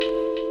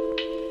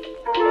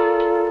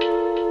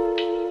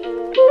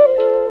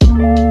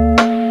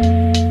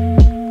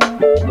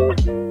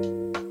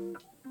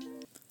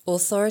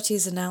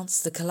authorities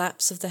announced the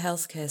collapse of the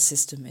healthcare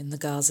system in the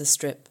Gaza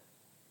Strip.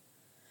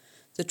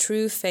 The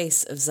true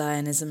face of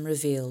Zionism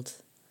revealed: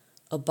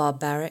 a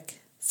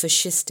barbaric,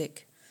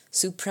 fascistic,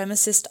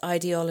 supremacist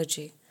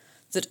ideology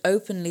that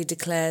openly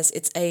declares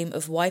its aim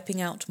of wiping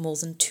out more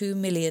than 2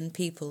 million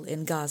people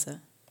in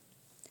Gaza.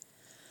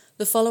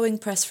 The following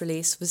press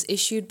release was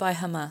issued by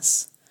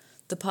Hamas,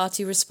 the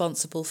party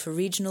responsible for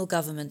regional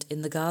government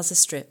in the Gaza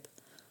Strip,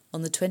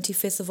 on the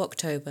 25th of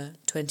October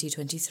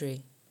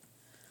 2023.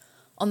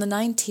 On the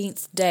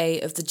 19th day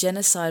of the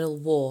genocidal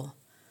war,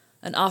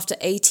 and after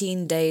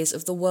 18 days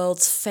of the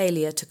world's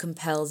failure to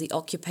compel the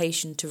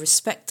occupation to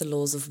respect the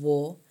laws of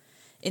war,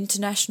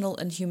 international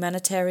and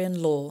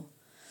humanitarian law,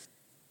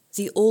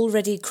 the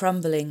already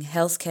crumbling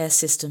healthcare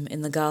system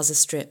in the Gaza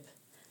Strip,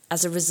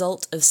 as a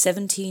result of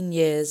 17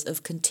 years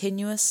of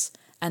continuous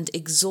and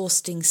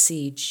exhausting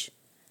siege,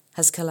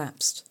 has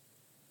collapsed.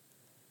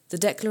 The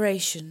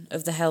declaration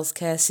of the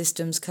healthcare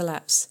system's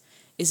collapse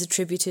is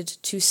attributed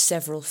to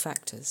several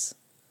factors.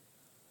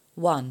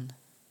 1.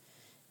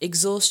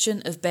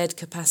 Exhaustion of bed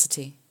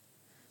capacity.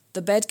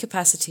 The bed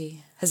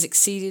capacity has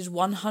exceeded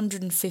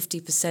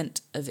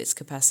 150% of its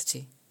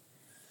capacity,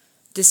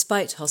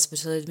 despite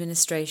hospital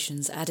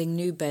administrations adding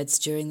new beds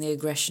during the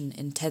aggression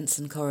in tents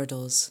and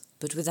corridors,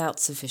 but without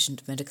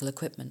sufficient medical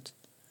equipment.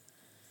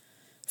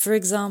 For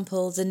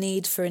example, the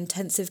need for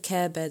intensive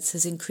care beds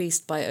has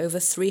increased by over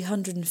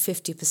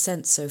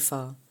 350% so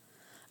far,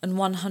 and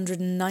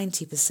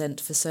 190%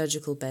 for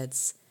surgical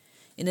beds,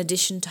 in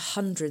addition to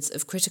hundreds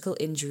of critical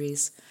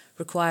injuries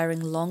requiring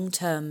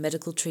long-term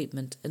medical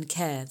treatment and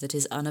care that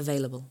is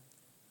unavailable.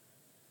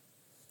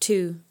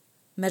 2.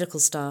 Medical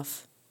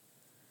staff.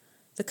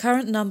 The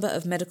current number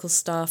of medical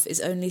staff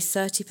is only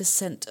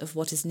 30% of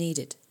what is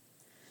needed.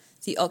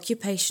 The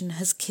occupation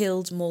has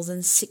killed more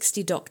than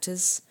 60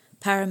 doctors,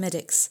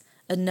 paramedics,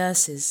 and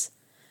nurses,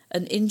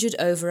 and injured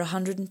over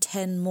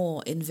 110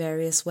 more in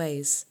various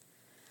ways.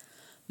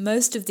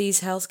 Most of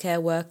these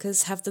healthcare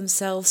workers have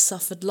themselves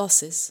suffered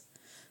losses,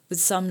 with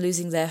some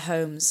losing their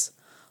homes,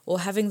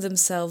 or having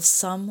themselves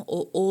some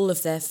or all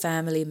of their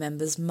family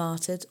members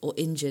martyred or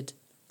injured.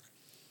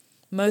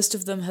 Most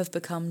of them have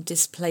become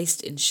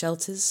displaced in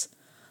shelters,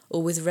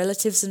 or with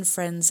relatives and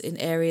friends in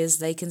areas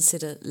they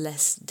consider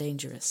less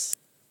dangerous.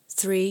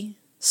 3.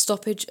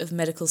 Stoppage of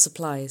medical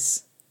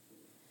supplies.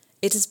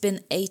 It has been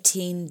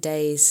 18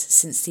 days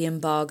since the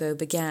embargo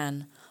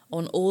began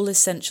on all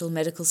essential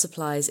medical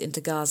supplies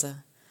into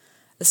Gaza,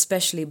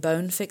 especially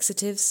bone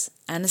fixatives,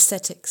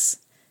 anesthetics,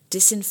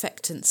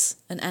 disinfectants,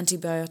 and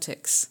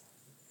antibiotics.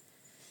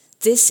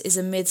 This is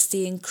amidst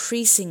the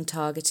increasing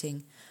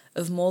targeting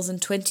of more than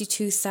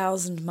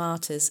 22,000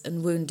 martyrs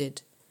and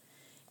wounded,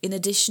 in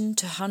addition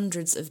to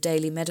hundreds of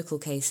daily medical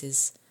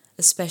cases,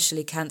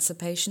 especially cancer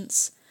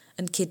patients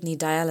and kidney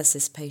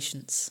dialysis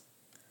patients.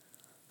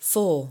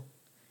 4.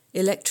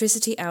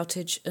 Electricity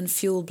outage and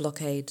fuel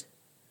blockade.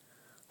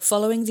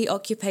 Following the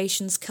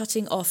occupation's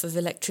cutting off of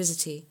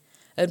electricity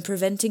and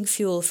preventing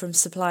fuel from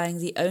supplying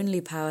the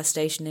only power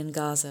station in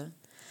Gaza,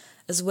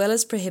 as well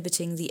as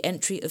prohibiting the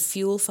entry of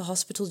fuel for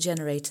hospital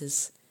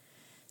generators,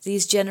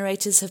 these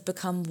generators have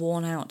become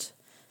worn out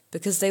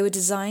because they were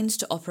designed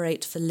to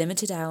operate for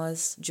limited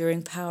hours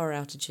during power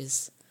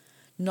outages,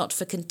 not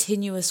for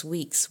continuous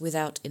weeks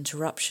without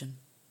interruption.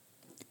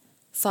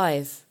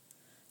 5.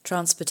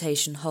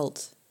 Transportation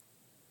halt.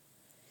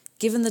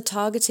 Given the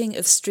targeting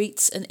of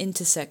streets and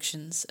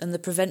intersections and the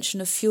prevention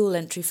of fuel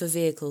entry for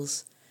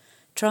vehicles,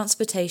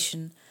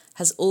 transportation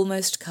has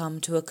almost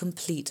come to a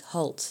complete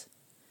halt.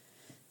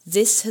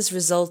 This has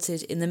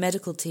resulted in the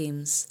medical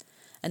teams,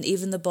 and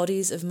even the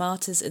bodies of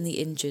martyrs and the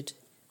injured,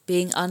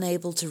 being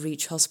unable to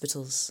reach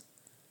hospitals.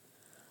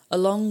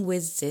 Along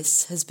with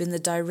this has been the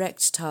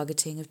direct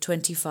targeting of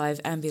 25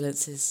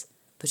 ambulances,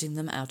 putting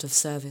them out of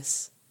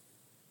service.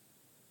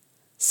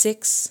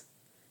 6.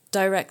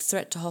 Direct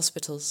threat to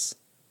hospitals.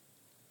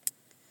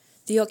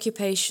 The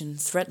occupation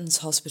threatens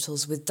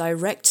hospitals with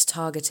direct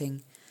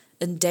targeting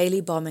and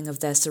daily bombing of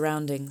their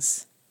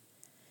surroundings.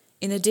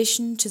 In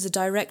addition to the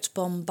direct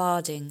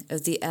bombarding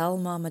of the Al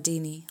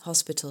Mahmadini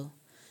Hospital,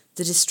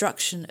 the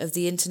destruction of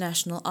the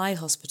International Eye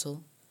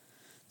Hospital,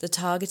 the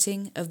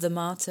targeting of the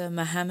Martyr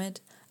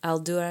Mohammed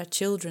Al-Dura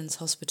Children's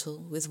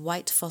Hospital with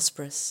white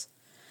phosphorus,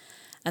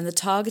 and the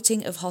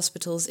targeting of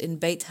hospitals in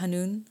Beit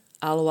Hanun,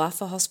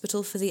 Al-Wafa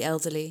Hospital for the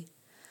Elderly,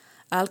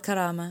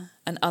 Al-Karama,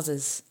 and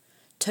others,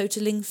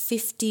 totaling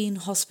 15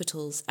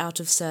 hospitals out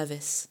of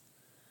service.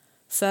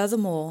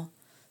 Furthermore,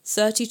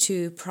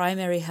 32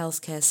 primary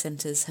healthcare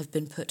centres have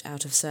been put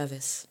out of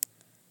service.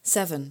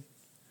 7.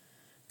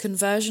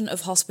 Conversion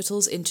of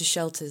hospitals into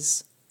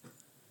shelters.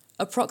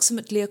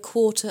 Approximately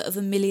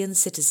 250,000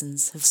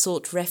 citizens have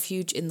sought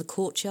refuge in the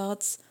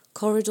courtyards,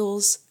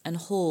 corridors, and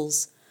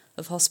halls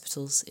of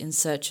hospitals in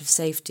search of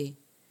safety.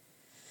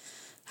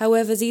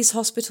 However, these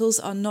hospitals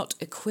are not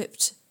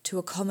equipped to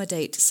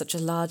accommodate such a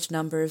large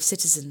number of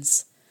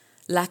citizens,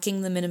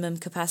 lacking the minimum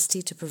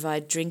capacity to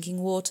provide drinking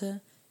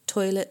water,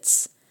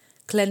 toilets,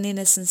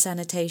 cleanliness and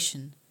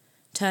sanitation,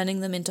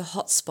 turning them into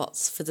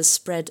hotspots for the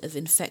spread of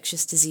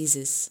infectious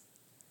diseases.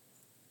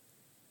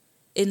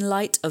 In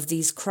light of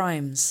these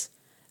crimes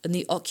and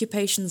the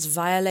occupation's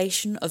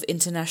violation of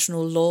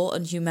international law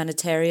and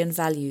humanitarian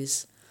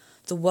values,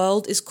 the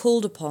world is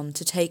called upon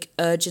to take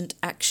urgent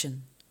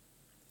action.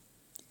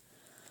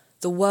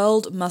 The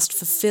world must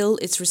fulfill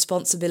its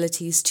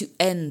responsibilities to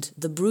end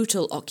the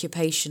brutal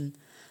occupation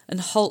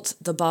and halt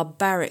the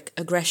barbaric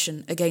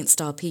aggression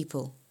against our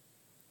people.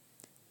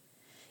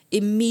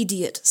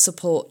 Immediate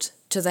support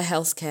to the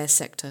healthcare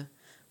sector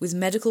with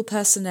medical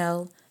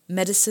personnel,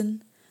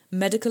 medicine,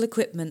 medical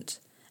equipment,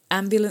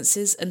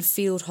 ambulances and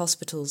field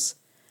hospitals.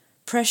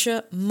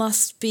 Pressure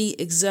must be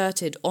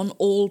exerted on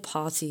all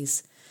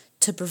parties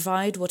to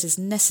provide what is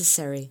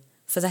necessary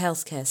for the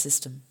healthcare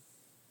system.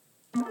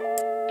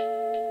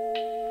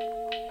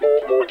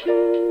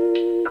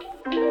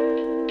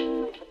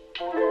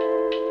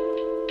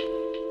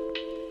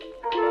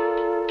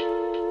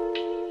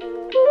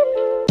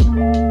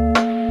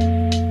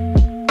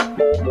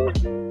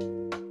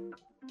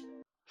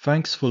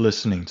 Thanks for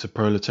listening to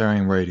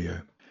Proletarian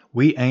Radio.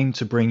 We aim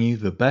to bring you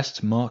the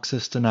best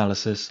Marxist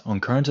analysis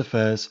on current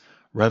affairs,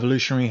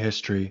 revolutionary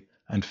history,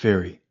 and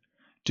theory.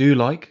 Do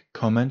like,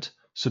 comment,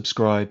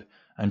 subscribe,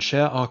 and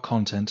share our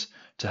content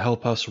to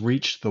help us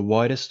reach the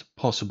widest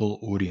possible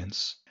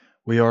audience.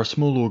 We are a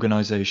small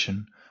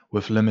organization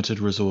with limited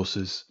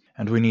resources,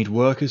 and we need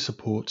workers'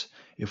 support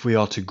if we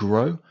are to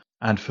grow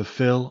and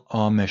fulfill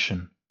our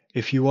mission.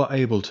 If you are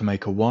able to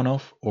make a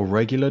one-off or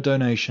regular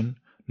donation,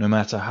 no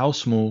matter how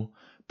small,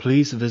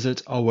 please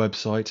visit our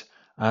website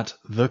at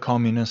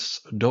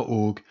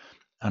thecommunists.org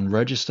and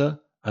register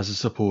as a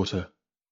supporter.